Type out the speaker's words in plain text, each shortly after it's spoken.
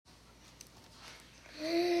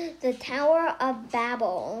The Tower of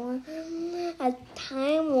Babel. As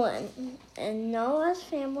time went and Noah's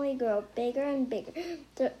family grew bigger and bigger,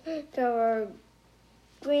 there were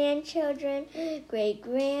grandchildren,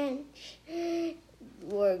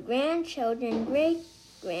 grandchildren,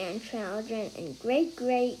 great-grandchildren, and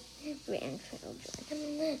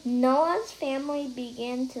great-great-grandchildren. Noah's family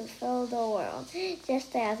began to fill the world,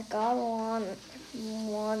 just as God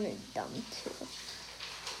wanted them to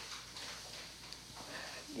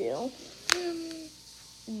do.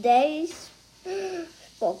 They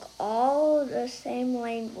spoke all the same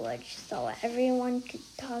language, so everyone could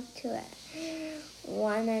talk to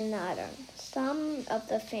one another. Some of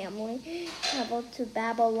the family traveled to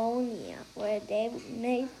Babylonia, where they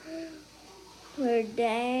made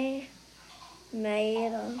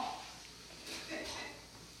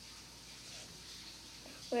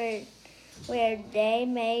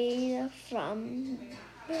from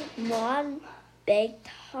mud baked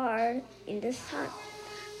hard in the sun.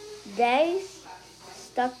 They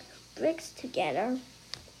stuck bricks together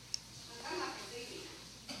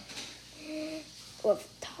with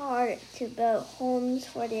tar to build homes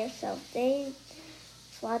for themselves. They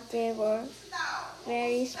thought they were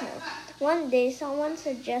very smart. One day, someone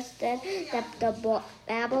suggested that the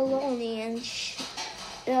Babylonians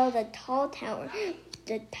build a tall tower.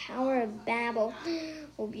 The Tower of Babel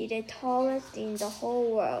will be the tallest in the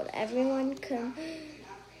whole world. Everyone could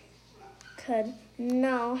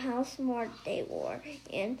know how smart they were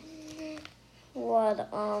and would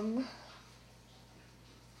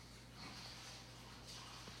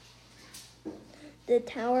the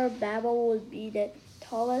Tower of Babel would be the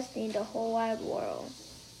tallest in the whole wide world.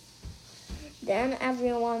 Then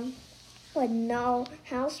everyone would know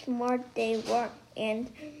how smart they were, and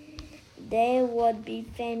they would be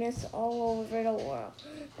famous all over the world.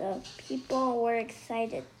 The people were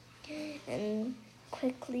excited and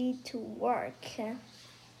quickly to work.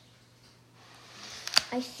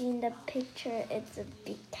 I seen the picture. It's a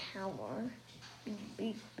big tower.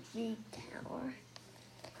 Big tower.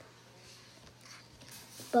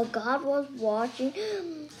 But God was watching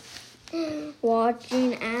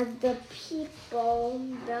as the people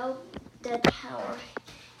built the tower.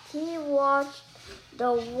 He watched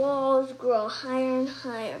the walls grow higher and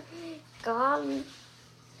higher.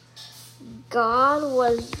 God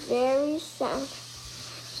was very sad.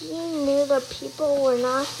 He knew the people were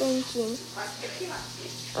not thinking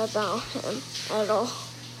about him at all.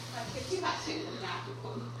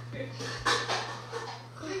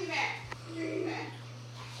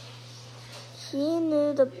 He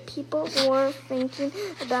knew the people weren't thinking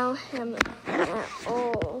about him at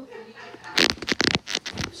all.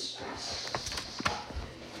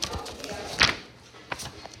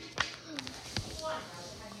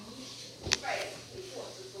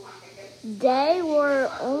 They were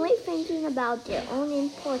only thinking about their own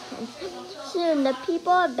importance. Soon, the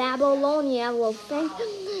people of Babylonia will think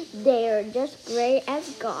they are just great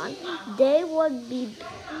as God. They would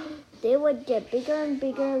get bigger and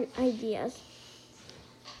bigger ideas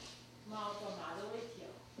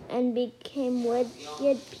and became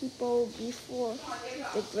wicked people before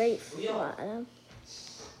the great flood.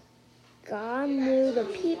 God knew the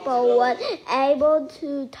people were able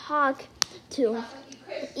to talk to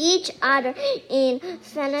each other and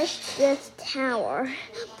finish this tower.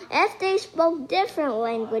 As they spoke different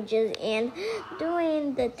languages and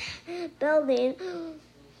doing the building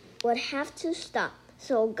would have to stop.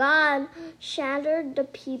 So God shattered the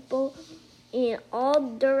people in all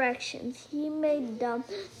directions. He made them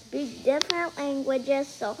speak different languages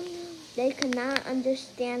so they could not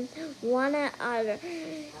understand one another.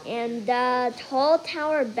 And the tall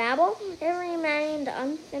Tower of Babel, it remained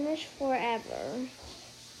unfinished forever.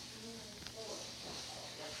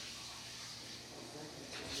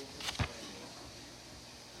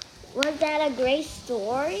 Was that a great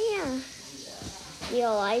story? Do you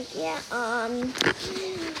like it?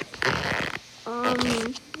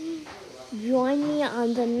 Join me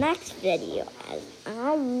on the next video as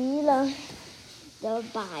I read the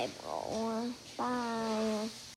Bible. Bye.